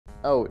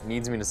Oh, it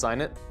needs me to sign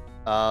it?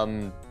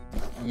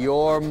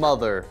 Your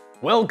mother.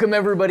 Welcome,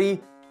 everybody,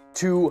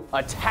 to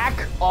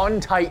Attack on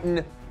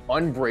Titan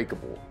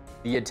Unbreakable,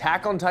 the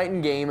Attack on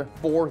Titan game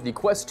for the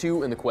Quest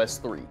 2 and the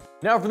Quest 3.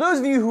 Now, for those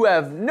of you who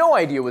have no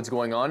idea what's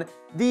going on,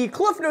 the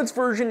Cliff Notes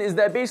version is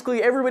that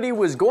basically everybody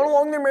was going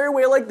along their merry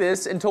way like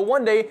this until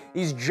one day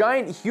these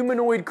giant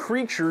humanoid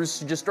creatures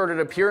just started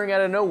appearing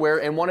out of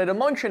nowhere and wanted to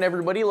munch on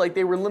everybody like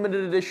they were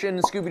limited edition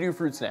Scooby-Doo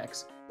fruit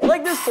snacks.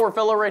 Like this poor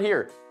fellow right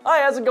here.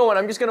 Hi, how's it going?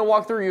 I'm just gonna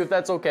walk through you if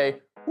that's okay.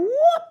 Whoop!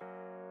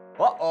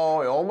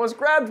 Uh-oh, he almost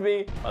grabbed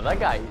me. Oh, that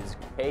guy is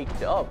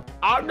caked up.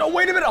 No,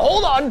 wait a minute,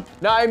 hold on.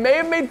 Now, I may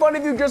have made fun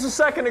of you just a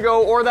second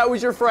ago, or that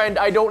was your friend,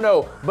 I don't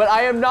know. But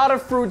I am not a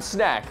fruit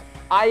snack.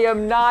 I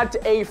am not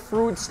a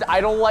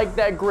I don't like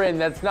that grin.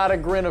 That's not a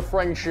grin of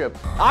friendship.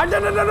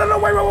 No,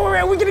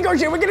 wait, we can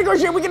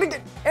negotiate.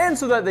 And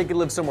so that they could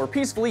live somewhere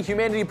peacefully,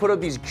 humanity put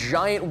up these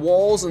giant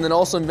walls and then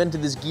also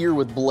invented this gear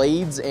with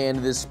blades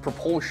and this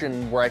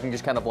propulsion where I can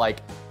just kind of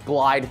like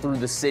glide through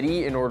the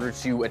city in order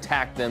to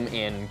attack them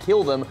and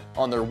kill them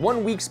on their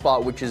one weak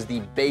spot, which is the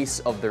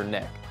base of their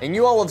neck. And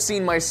you all have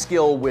seen my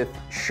skill with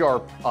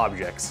sharp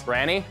objects.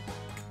 Granny?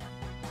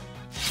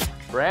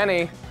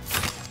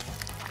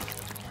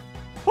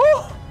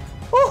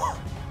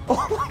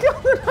 Oh my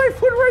god, the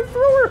knife went right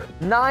through her!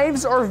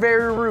 Knives are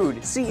very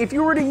rude. See, if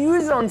you were to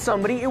use it on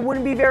somebody, it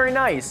wouldn't be very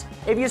nice.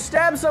 If you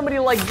stab somebody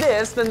like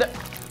this, then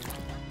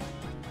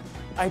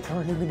I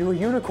turned him into a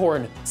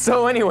unicorn.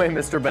 So anyway,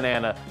 Mr.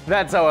 Banana,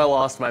 that's how I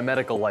lost my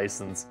medical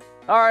license.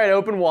 All right,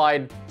 open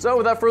wide. So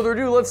without further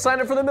ado, let's sign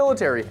up for the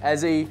military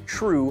as a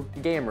true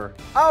gamer.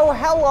 Oh,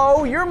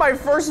 hello, you're my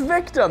first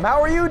victim.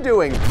 How are you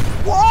doing?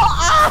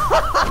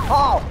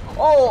 Whoa!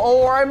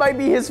 Or I might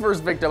be his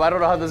first victim. I don't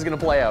know how this is gonna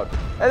play out.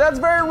 And that's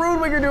very rude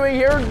what you're doing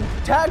here.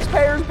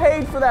 Taxpayers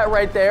paid for that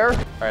right there. All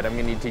right, I'm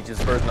gonna need to teach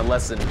this person a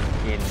lesson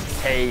in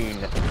pain.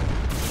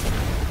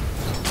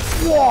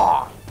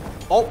 Whoa!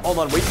 Oh, hold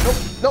on, wait,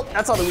 nope,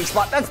 that's not the weak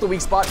spot. That's the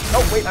weak spot.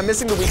 Oh, wait, I'm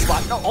missing the weak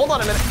spot. No, hold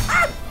on a minute.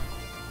 Ah!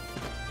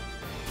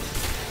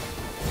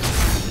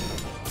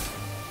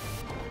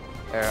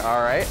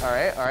 All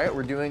right,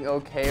 we're doing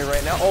okay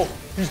right now. Oh,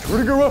 he's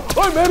turning around.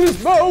 I'm at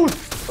his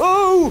mouth.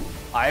 Oh,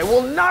 I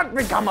will not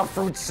become a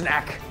fruit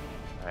snack.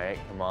 All right,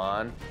 come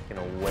on,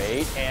 gonna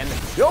wait, and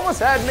you almost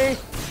had me.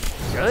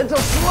 You're a little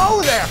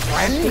slow there,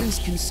 friend. Things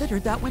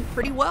considered, that went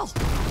pretty well.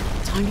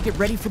 Time to get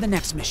ready for the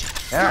next mission.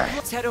 All right.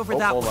 Let's head over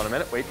that way. Hold on a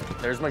minute, wait,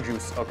 there's my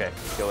juice. Okay,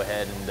 go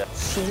ahead and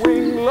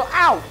swing low.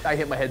 Ow, I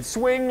hit my head,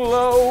 swing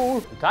low.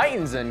 The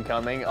Titan's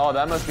incoming. Oh,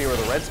 that must be where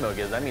the red smoke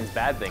is. That means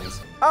bad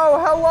things. Oh,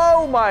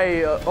 hello,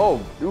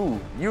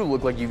 you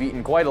look like you've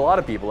eaten quite a lot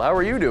of people. How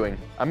are you doing?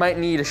 I might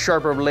need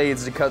sharper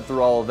blades to cut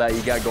through all of that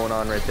you got going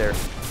on right there.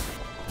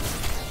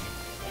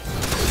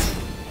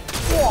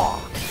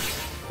 Whoa.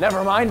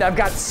 Never mind, I've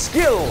got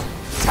skill,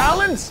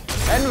 talent,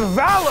 and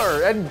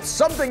valor, and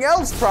something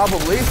else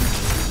probably.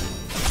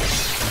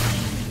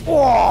 Whoa.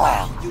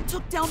 Wow, you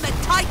took down that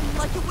Titan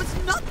like it was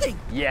nothing.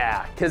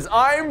 Yeah, cause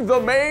I'm the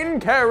main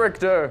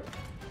character.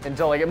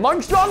 Until I get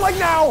munched on like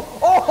now.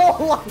 Oh,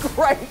 like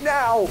right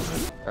now.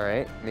 All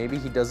right, maybe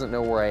he doesn't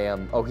know where I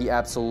am. Oh, he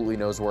absolutely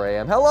knows where I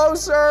am. Hello,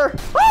 sir.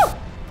 Ah!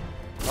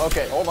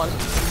 Okay, hold on.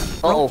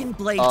 Broken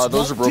blades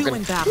those are broken. do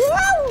in battle.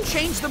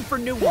 Change them for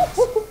new ones.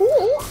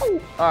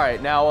 All right,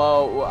 now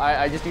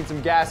I just need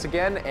some gas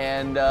again,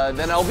 and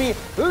then I'll be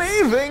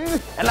leaving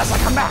unless I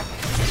come back.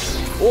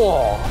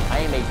 Oh, I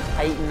am a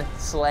Titan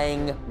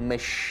slaying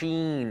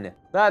machine.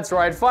 That's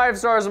right, 5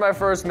 stars in my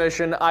first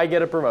mission, I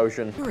get a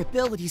promotion. Your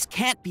abilities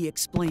can't be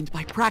explained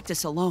by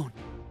practice alone.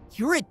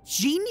 You're a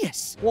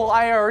genius. Well,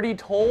 I already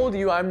told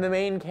you I'm the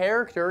main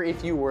character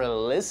if you were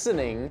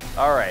listening.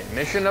 All right,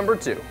 mission number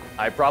 2.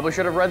 I probably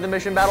should have read the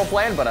mission battle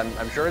plan, but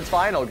I'm sure it's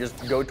fine. I'll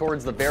just go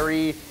towards the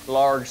very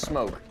large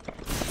smoke.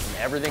 And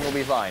everything will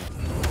be fine.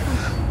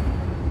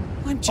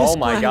 I'm just oh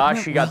my gosh,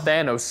 glad she got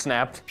Thanos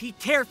snapped. Be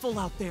careful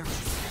out there.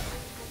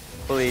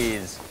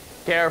 Please,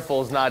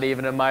 careful's not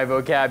even in my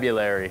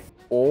vocabulary.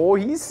 Oh,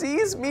 he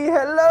sees me.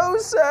 Hello,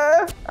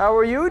 sir. How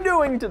are you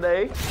doing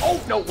today?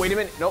 Oh, no, wait a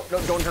minute. No,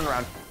 don't turn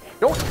around.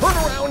 Don't turn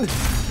around.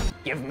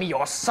 Give me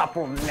your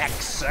supple neck,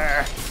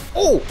 sir.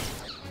 Oh.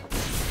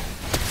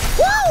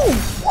 Whoa!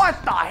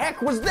 What the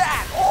heck was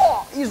that?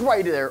 Oh, he's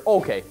right there.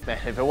 Okay, man,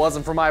 if it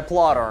wasn't for my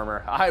plot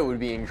armor, I would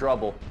be in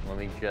trouble. Let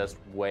me just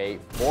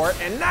wait for it,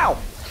 and now.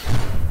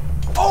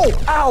 Oh,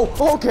 ow,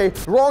 okay,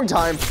 wrong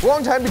time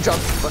to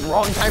jump, but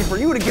wrong time for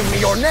you to give me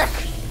your neck.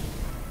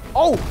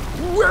 Oh,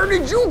 where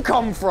did you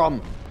come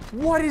from?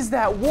 What is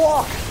that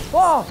walk?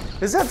 Oh,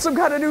 is that some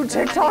kind of new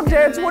TikTok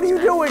dance? What are you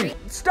doing?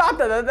 Stop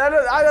that,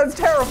 that's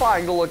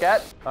terrifying to look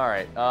at. All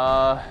right,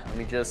 let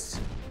me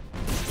just.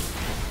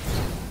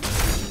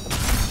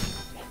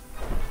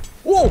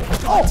 Whoa,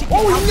 oh,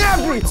 he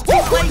nabbed me.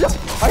 Oh,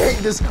 I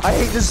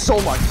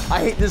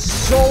hate this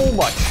so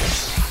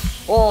much.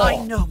 Oh, I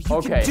know,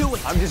 you can do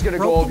it. I'm just gonna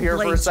go over here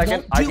for a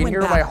second. I can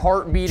hear my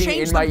heart beating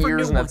in my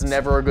ears, and that's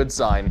never a good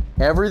sign.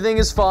 Everything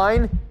is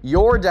fine.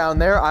 You're down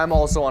there. I'm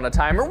also on a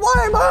timer. Why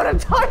am I on a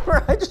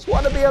timer? I just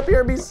want to be up here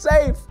and be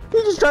safe. He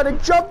just tried to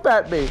jump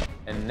at me.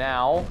 And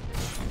now...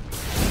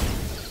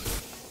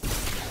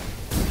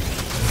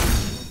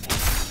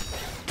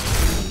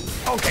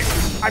 Okay,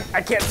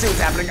 I can't see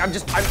what's happening.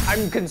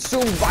 I'm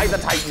consumed by the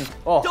Titan.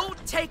 Oh. Don't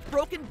take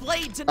broken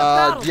blades in the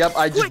battle. Yep,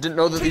 I just didn't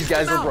know that these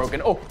guys were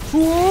broken. Oh,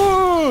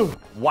 whoa.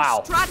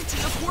 Wow. Strategy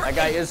is working. That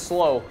guy is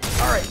slow.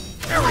 All right,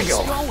 there we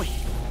go. Going.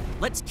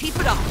 Let's keep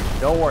it up.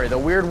 Don't worry, the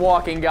weird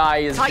walking guy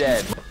is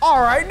dead.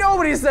 All right,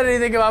 nobody said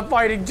anything about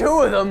fighting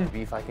two of them.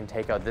 Maybe if I can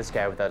take out this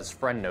guy without his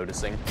friend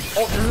noticing.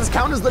 Oh, does this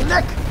count as the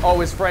neck? Oh,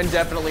 his friend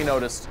definitely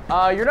noticed.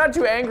 You're not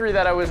too angry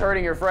that I was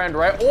hurting your friend,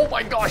 right? Oh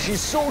my gosh, he's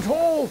so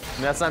tall.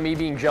 And that's not me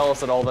being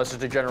jealous at all, that's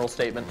just a general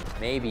statement.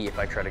 Maybe if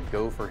I try to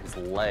go for his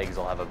legs,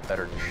 I'll have a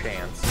better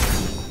chance.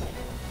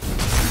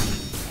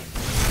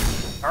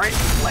 All right,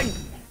 leg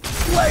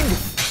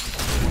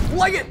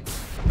it.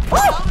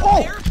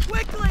 Oh! There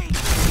quickly.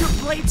 Your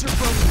blades are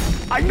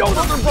broken. I know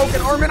that they're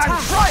broken, Armin.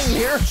 I'm trying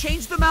here.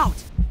 Change them out.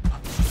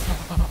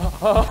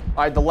 All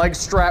right, the leg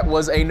strat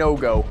was a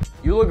no-go.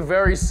 You look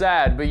very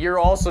sad, but you're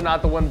also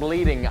not the one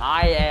bleeding.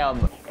 I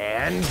am.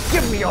 And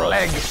give me your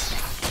leg.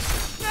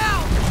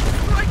 Now!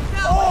 Right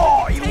now!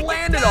 Oh, he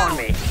landed on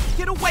me.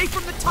 Get away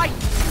from the Titan.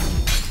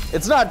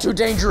 It's not too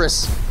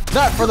dangerous.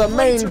 Not for the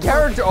main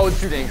character. Oh,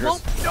 it's too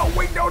dangerous. No,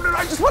 wait, no,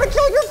 I just want to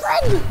kill your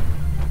friend.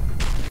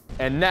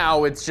 And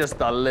now it's just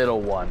the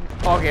little one.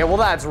 Okay, well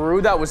that's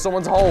rude. That was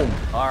someone's home.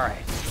 All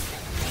right.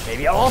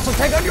 Maybe I'll also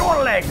take on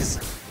your legs.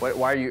 Wait,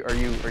 why are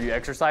you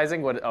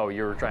exercising? What? Oh,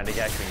 you're trying to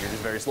catch me. You're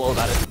just very slow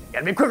about it.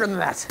 Gotta be quicker than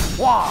that.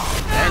 Wow.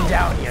 And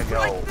down you go.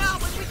 Right now,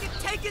 and we can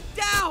take it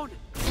down.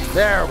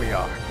 There we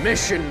are.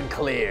 Mission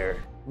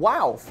clear.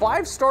 Wow,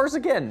 5 stars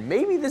again.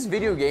 Maybe this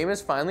video game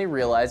is finally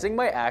realizing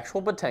my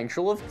actual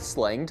potential of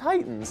slaying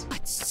Titans.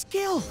 But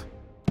skill.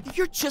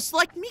 You're just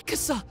like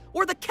Mikasa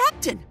or the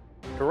captain.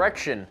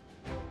 Correction.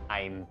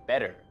 I'm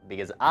better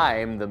because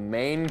I'm the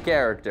main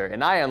character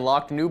and I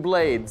unlocked new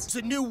blades. It's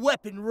a new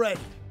weapon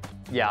ready.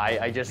 Yeah,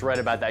 I just read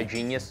about that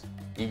genius.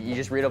 You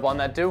just read up on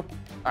that too?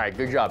 All right,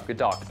 good job, good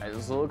talk. So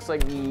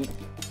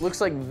it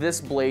looks like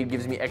this blade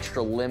gives me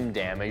extra limb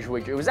damage,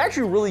 which it was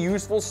actually really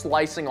useful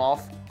slicing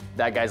off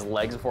that guy's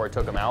legs before I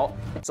took him out.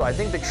 So I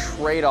think the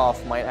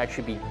trade-off might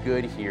actually be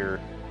good here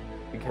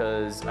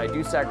because I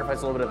do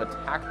sacrifice a little bit of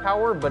attack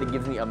power, but it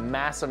gives me a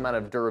massive amount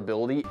of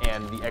durability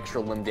and the extra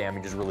limb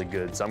damage is really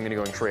good. So I'm gonna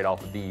go and trade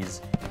off with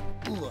these.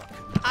 Look,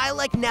 I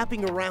like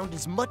napping around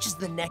as much as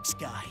the next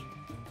guy,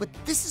 but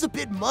this is a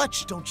bit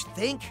much, don't you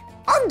think?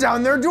 I'm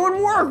down there doing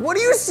work. What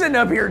are you sitting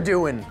up here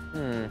doing?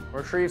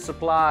 Retrieve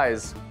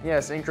supplies.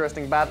 Yes,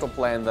 interesting battle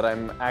plan that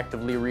I'm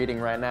actively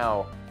reading right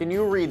now. Can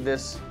you read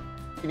this?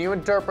 Can you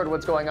interpret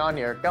what's going on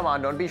here? Come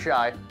on, don't be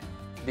shy.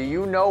 Do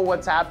you know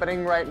what's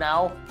happening right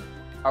now?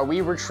 Are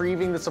we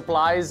retrieving the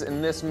supplies in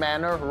this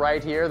manner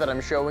right here that I'm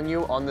showing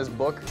you on this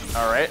book?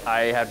 All right,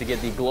 I have to get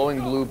the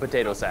glowing blue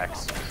potato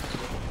sacks.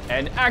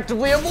 And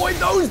actively avoid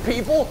those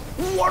people!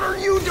 What are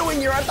you doing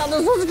here? I thought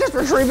this was just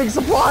retrieving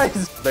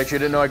supplies! Bet you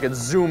didn't know I could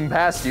zoom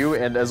past you,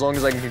 and as long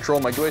as I can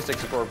control my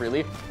joysticks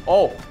appropriately.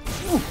 Oh,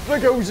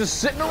 that guy was just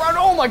sitting around.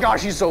 Oh my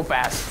gosh, he's so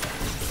fast.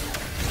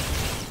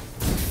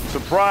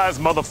 Surprise,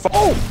 motherfucker.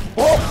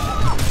 Oh!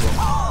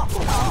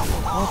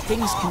 All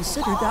things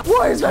considered, that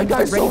Why is that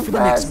guy so for the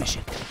next fast?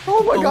 mission.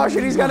 Oh my gosh,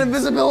 and he's got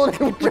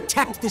invisibility.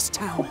 Protect this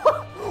town.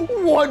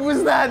 What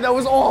was that? That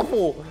was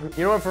awful.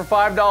 You know what, for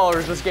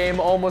 $5, this game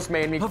almost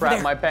made me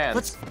crap my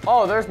pants.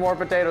 Oh, there's more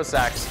potato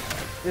sacks.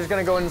 Just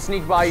gonna go and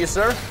sneak by you,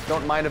 sir.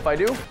 Don't mind if I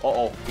do.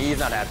 Uh-oh, he's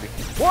not happy.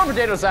 More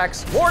potato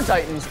sacks, more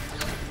Titans.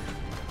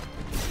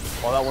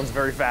 Oh, that one's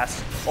very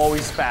fast. Oh,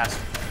 he's fast.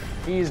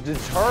 He's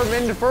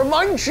determined for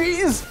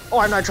munchies. Oh,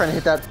 I'm not trying to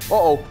hit that.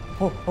 Uh-oh.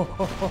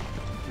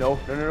 No,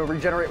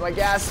 regenerate my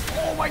gas.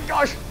 Oh my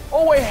gosh.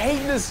 Oh, I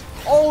hate this.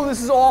 Oh,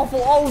 this is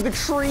awful. Oh, the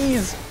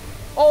trees.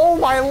 Oh,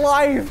 my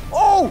life.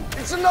 Oh,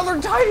 it's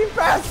another tiny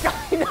fast guy.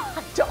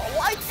 I don't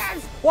like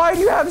this. Why do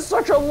you have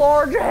such a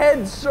large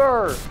head,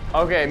 sir?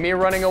 Okay, me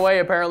running away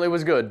apparently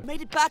was good.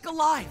 Made it back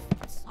alive,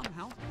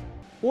 somehow.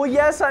 Well,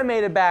 yes, I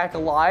made it back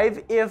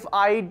alive. If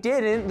I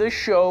didn't, the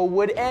show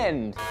would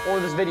end. Or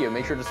this video,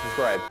 make sure to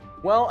subscribe.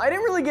 Well, I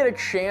didn't really get a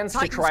chance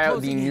to try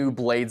out the new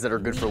blades that are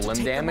good for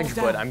limb damage,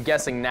 but I'm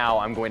guessing now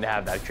I'm going to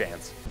have that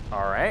chance.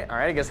 All right,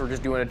 I guess we're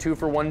just doing a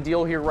 2-for-1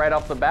 deal here right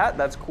off the bat.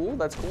 That's cool.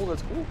 But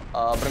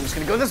I'm just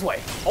gonna go this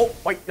way. Oh,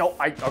 wait, no,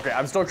 okay,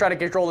 I'm still trying to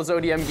control this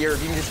ODM gear.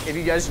 If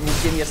you guys can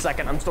just give me a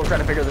second, I'm still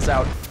trying to figure this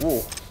out.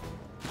 Ooh,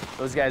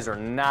 those guys are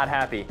not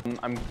happy.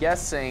 I'm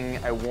guessing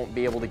I won't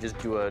be able to just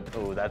do a,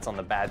 oh, that's on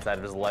the bad side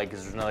of his leg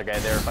because there's another guy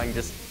there. If I can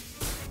just,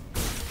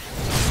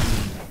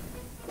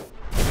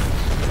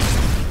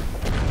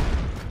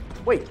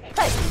 wait,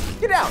 hey,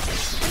 get down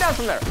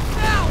from there.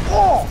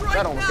 Oh,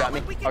 that almost got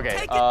me.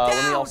 Okay,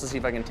 let me also see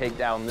if I can take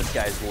down this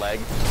guy's leg.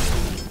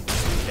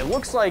 It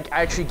looks like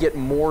I actually get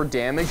more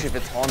damage if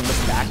it's on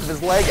the back of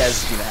his leg,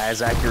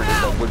 as accurate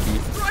as that would be.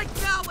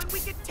 Strike now and we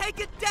can take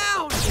it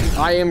down.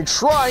 I am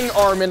trying,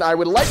 Armin. I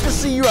would like to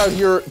see you out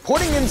here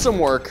putting in some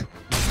work.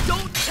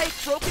 Don't take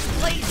broken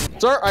blades.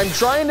 Sir, I'm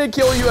trying to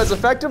kill you as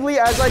effectively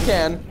as I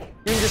can.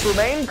 You can just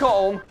remain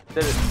calm.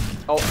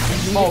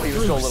 Oh, he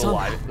was still a little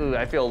alive. Ooh,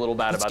 I feel a little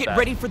bad about that. Let's get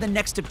ready for the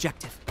next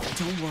objective.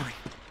 Don't worry.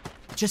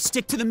 Just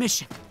stick to the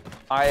mission.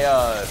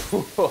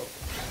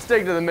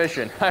 Stick to the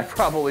mission. I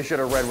probably should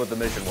have read what the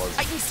mission was.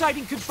 Titan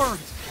sighting confirmed.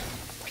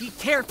 Be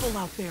careful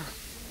out there.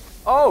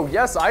 Oh,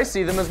 yes, I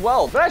see them as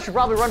well. But I should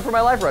probably run for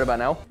my life right about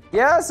now.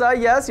 Yes,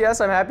 yes,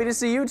 I'm happy to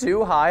see you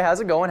too. Hi, how's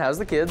it going? How's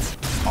the kids?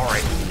 All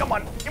right, come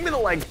on, give me the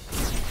leg.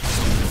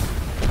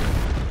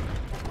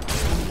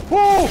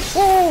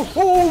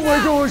 Oh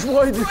my gosh,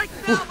 what?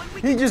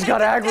 He just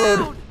got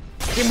aggroed.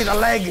 Give me the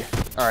leg.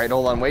 All right,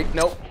 hold on, wait.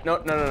 No.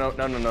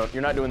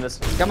 You're not doing this.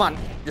 Come on,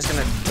 just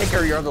gonna take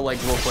care of your other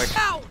legs real quick.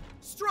 Now!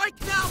 Strike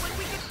now and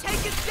we can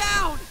take it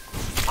down!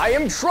 I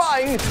am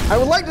trying. I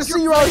would like to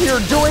see you out here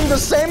doing the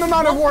same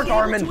amount of work,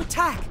 Armin. To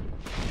attack.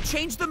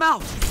 Change them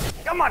out.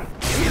 Come on,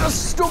 give me the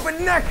stupid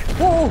neck.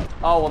 Oh,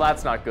 well,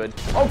 that's not good.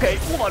 Okay,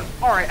 hold on.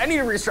 All right, I need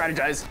to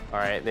re-strategize. All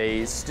right,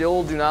 they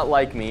still do not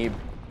like me.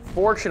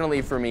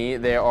 Fortunately for me,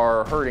 they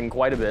are hurting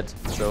quite a bit.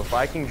 So if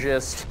I can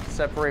just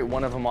separate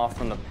one of them off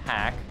from the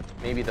pack,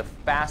 maybe the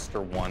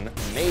faster one,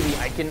 maybe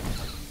I can.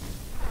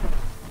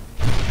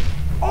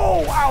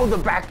 Oh, ow, the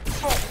back.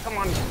 Oh, come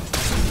on.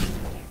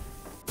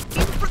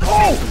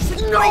 Oh,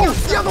 no,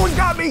 the other one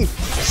got me.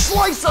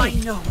 Slice him. I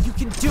know, you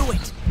can do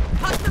it.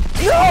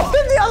 No,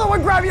 the other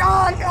one grabbed me.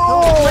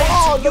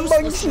 Oh, the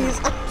monkeys.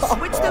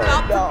 Switch them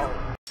out. No.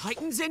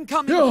 Titans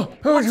incoming.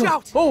 Watch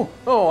out.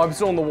 Oh, I'm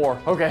still in the war.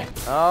 Okay.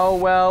 Oh,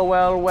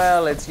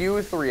 well, it's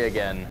you three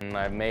again. And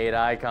I've made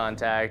eye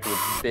contact with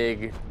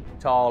big,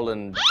 tall,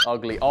 and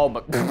ugly. Oh,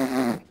 but.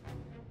 Well,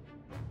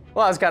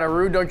 that's kind of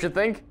rude, don't you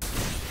think?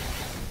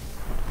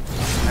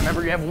 I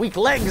remember you have weak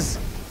legs.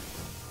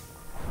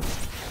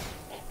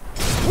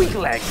 Weak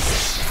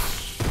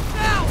legs.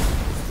 Now,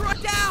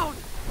 strike down.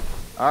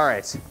 All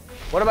right.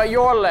 What about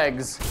your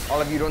legs? All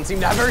of you don't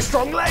seem to have very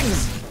strong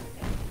legs.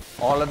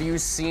 All of you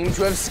seem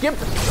to have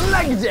skipped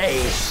leg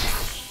day.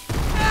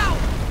 Now,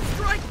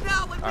 strike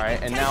now. All right,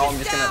 and now I'm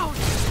just gonna,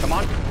 come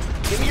on,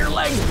 give me your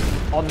leg.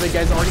 All the big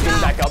guys are already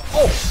getting back up.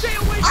 Oh, stay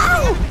away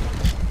from me.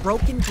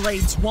 Broken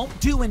blades won't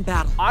do in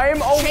battle.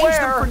 I'm aware. Change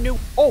them for new.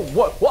 Oh,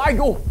 what? Well,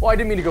 I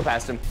didn't mean to go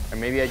past him. Or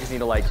maybe I just need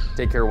to like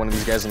take care of one of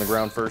these guys on the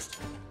ground first.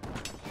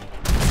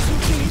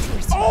 Too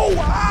dangerous. Oh,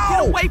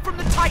 ow! Get away from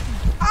the Titan.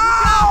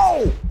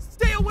 Ow!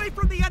 Stay away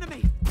from the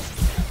enemy.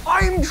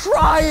 I'm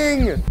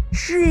trying.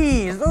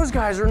 Jeez, those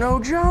guys are no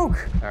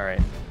joke. All right,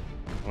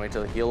 wait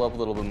till they heal up a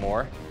little bit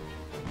more.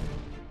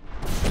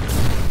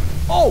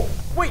 Oh,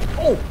 wait,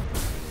 oh.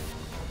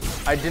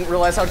 I didn't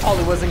realize how tall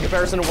he was in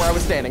comparison to where I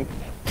was standing.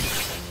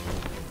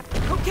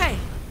 Okay.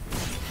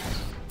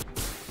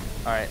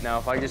 All right, now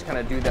if I just kind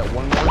of do that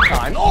one more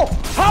time. Oh,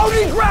 how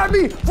did he grab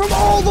me from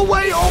all the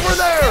way over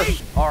there?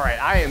 All right,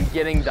 I am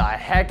getting the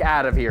heck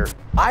out of here.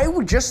 I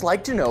would just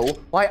like to know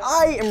why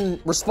I am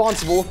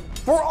responsible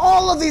for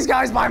all of these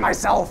guys by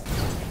myself.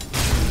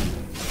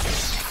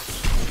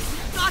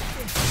 Got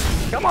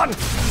this. Come on.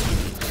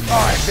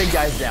 All right, big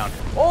guy's down.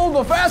 Oh,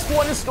 the fast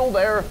one is still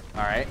there.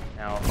 All right,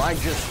 now if I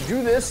just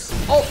do this.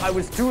 Oh, I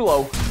was too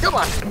low. Come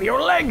on, give me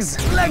your legs.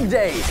 Leg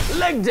day,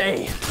 leg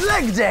day,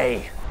 leg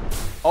day.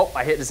 Oh,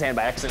 I hit his hand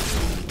by accident.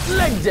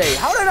 Leg day,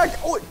 how did I,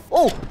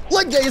 oh,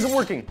 leg day isn't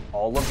working.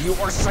 All of you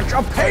are such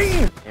a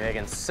pain. Maybe I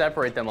can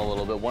separate them a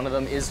little bit. One of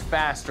them is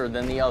faster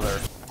than the other.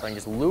 So I can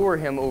just lure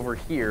him over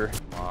here.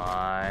 Come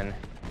on.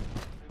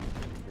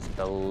 Just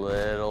a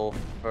little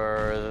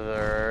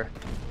further.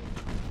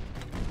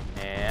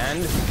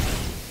 And.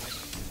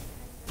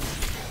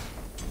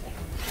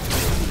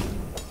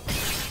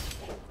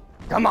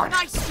 Come on.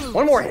 Nice move.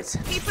 One more hit.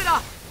 Keep it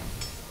up.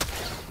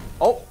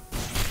 Oh.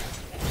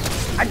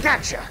 I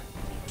gotcha.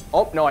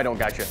 Oh, no, I don't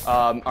gotcha.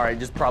 All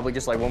right, probably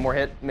just like one more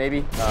hit,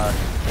 maybe.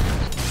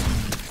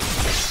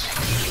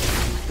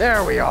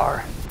 There we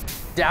are.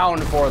 Down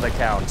for the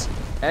count.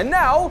 And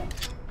now,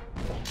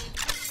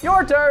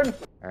 your turn.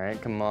 All right,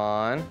 come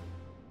on.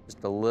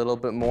 Just a little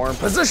bit more in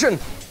position.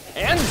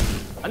 And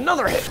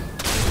another hit.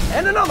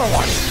 And another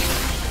one.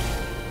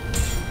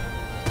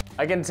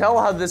 I can tell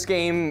how this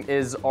game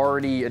is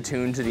already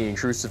attuned to the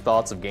intrusive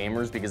thoughts of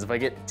gamers, because if I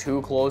get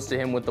too close to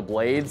him with the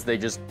blades, they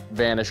just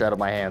vanish out of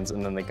my hands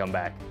and then they come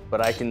back.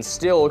 But I can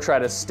still try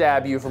to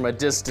stab you from a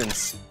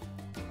distance.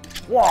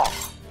 Wah!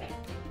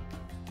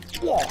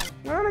 Wah!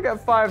 And I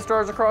got 5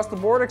 stars across the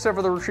board except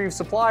for the retrieve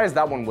supplies.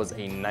 That one was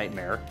a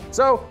nightmare.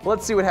 So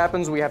let's see what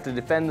happens. We have to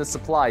defend the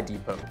supply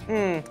depot.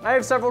 I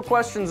have several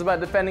questions about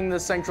defending the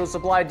central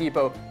supply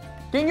depot.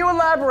 Can you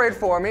elaborate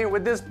for me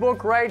with this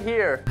book right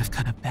here? I've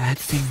got a bad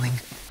feeling.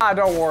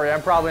 Don't worry,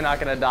 I'm probably not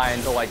gonna die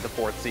until like the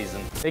 4th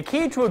season. The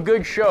key to a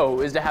good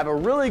show is to have a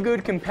really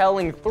good,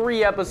 compelling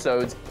 3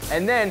 episodes,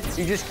 and then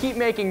you just keep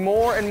making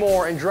more and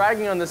more and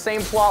dragging on the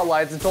same plot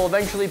lines until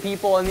eventually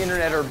people on the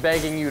internet are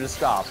begging you to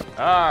stop.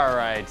 All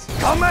right,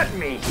 come at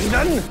me,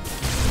 heathen!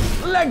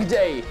 Leg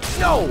day,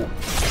 no!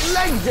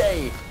 Leg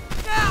day!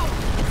 Now!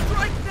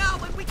 Strike now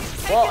and we can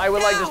take Well, it I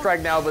would like to down.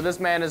 strike now, but this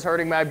man is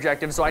hurting my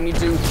objective, so I need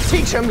to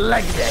teach him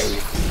leg day.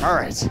 All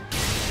right,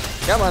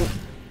 come on,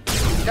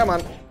 come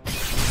on.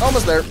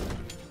 Almost there.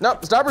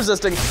 Nope, stop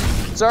resisting.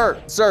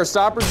 Sir,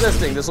 stop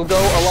resisting. This will go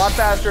a lot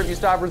faster if you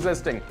stop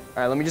resisting. All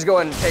right, let me just go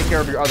ahead and take care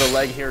of your other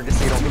leg here just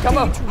so you don't become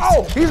a...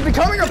 Oh, he's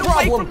becoming a problem.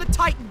 Get away from the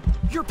Titan.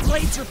 Your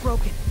blades are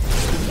broken.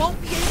 You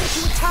won't be able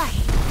to attack.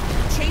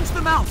 Change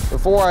them out.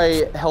 Before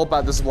I help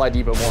out the supply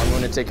depot more, I'm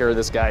going to take care of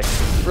this guy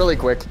really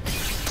quick.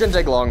 Shouldn't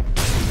take long.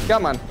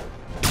 Come on.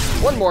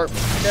 One more.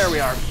 There we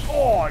are.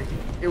 Oh,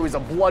 it was a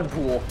blood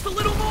pool. A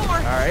little more.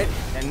 All right,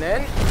 and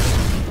then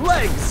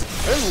legs.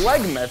 This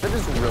leg method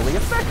is really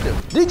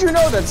effective. Did you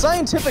know that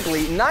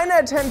scientifically, 9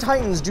 out of 10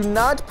 Titans do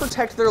not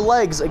protect their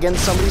legs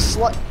against somebody's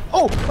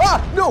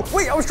no,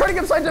 wait, I was trying to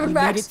get scientific We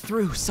facts. made it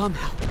through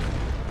somehow.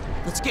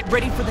 Let's get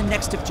ready for the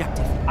next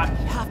objective. We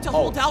have to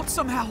hold out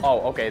somehow.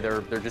 Oh, okay,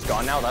 they're just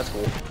gone now, that's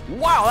cool.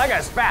 Wow, that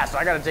guy's fast.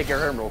 I gotta take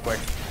care of him real quick.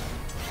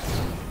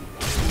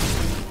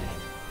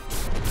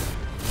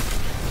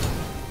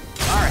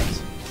 All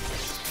right.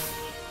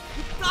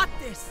 You got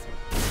this.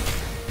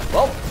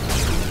 Well,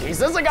 he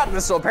says I got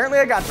this, so apparently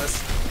I got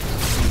this.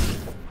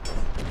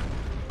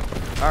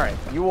 All right,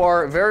 you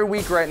are very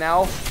weak right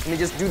now. Let me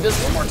just do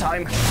this one more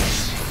time.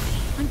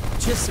 I'm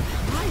just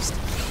surprised.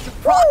 The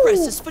progress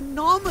is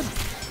phenomenal.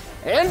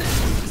 And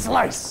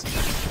slice,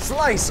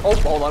 slice. Oh,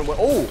 hold on.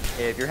 Oh,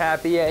 if you're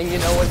happy and you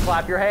know it,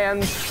 clap your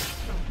hands.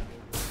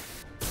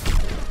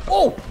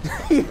 Oh,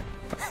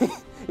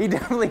 he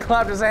definitely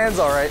clapped his hands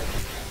all right.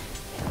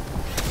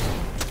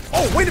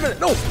 Oh, wait a minute.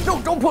 No,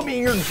 don't put me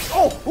in your,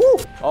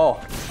 oh,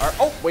 all right.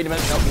 Oh, wait a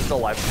minute. No, he's still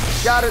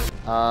alive. Got it.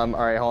 All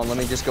right, hold on. Let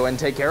me just go ahead and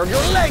take care of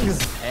your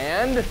legs.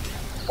 And,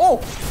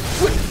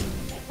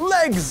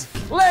 legs.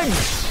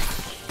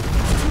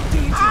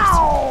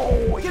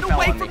 Ow! Get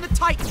away from the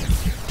Titan.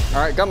 All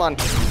right, come on.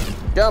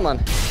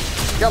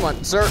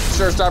 Sir,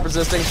 stop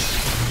resisting.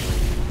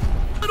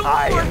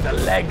 I am the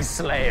leg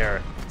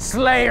slayer.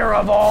 Slayer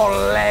of all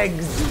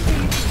legs.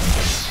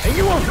 And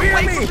you will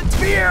fear me.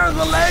 Fear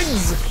the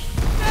legs.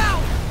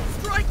 Now!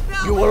 Strike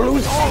now! You will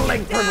lose all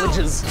leg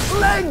privileges.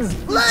 Legs!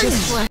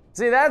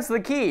 See, that's the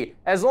key.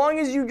 As long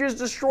as you just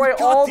destroy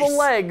all the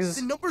legs,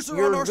 the numbers are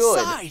you're on our good.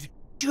 side.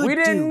 We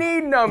didn't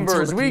need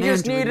numbers. Until the We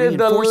just commander and needed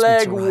the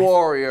leg reinforcements arrive.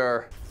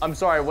 warrior. I'm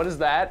sorry, what is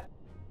that?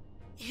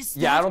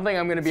 Yeah, I that don't think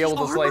I'm gonna be able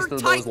to slice armored through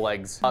Titan? those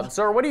legs.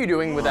 Sir, what are you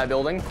doing with that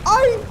building?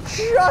 I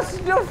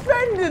just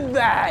defended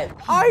that!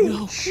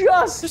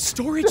 The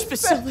storage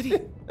facility.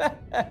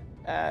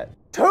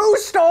 2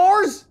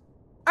 stars?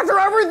 After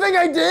everything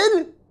I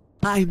did?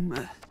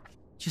 I'm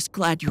just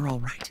glad you're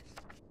all right.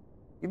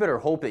 You better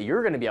hope that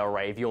you're gonna be all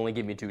right if you only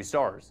give me 2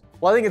 stars.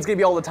 Well, I think it's gonna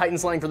be all the Titan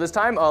slaying for this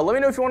time. Let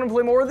me know if you want to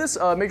play more of this.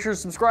 Make sure to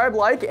subscribe,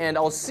 like, and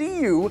I'll see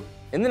you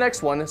in the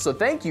next one. So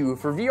thank you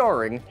for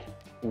VRing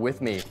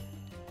with me.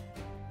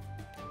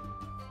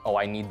 Oh,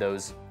 I need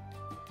those.